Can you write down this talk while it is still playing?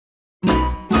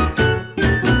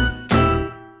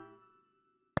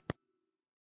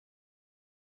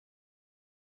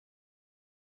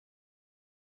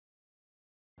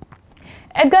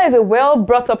Edgar is a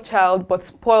well-brought-up child but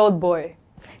spoiled boy.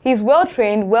 He is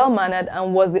well-trained, well-mannered,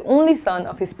 and was the only son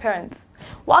of his parents.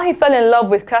 While he fell in love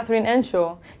with Catherine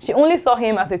Earnshaw, she only saw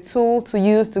him as a tool to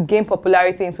use to gain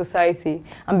popularity in society,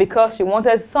 and because she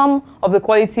wanted some of the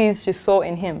qualities she saw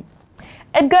in him.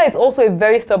 Edgar is also a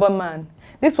very stubborn man.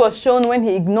 This was shown when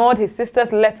he ignored his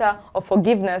sister's letter of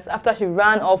forgiveness after she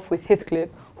ran off with Heathcliff,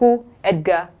 who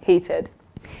Edgar hated.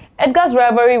 Edgar's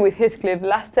rivalry with Heathcliff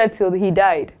lasted till he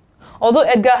died. Although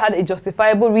Edgar had a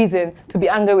justifiable reason to be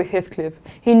angry with Heathcliff,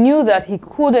 he knew that he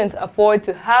couldn't afford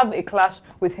to have a clash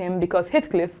with him because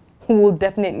Heathcliff would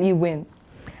definitely win.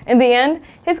 In the end,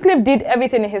 Heathcliff did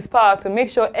everything in his power to make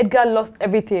sure Edgar lost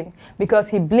everything because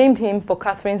he blamed him for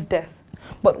Catherine's death.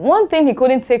 But one thing he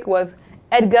couldn't take was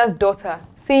Edgar's daughter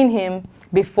seeing him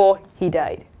before he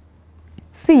died.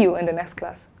 See you in the next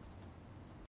class.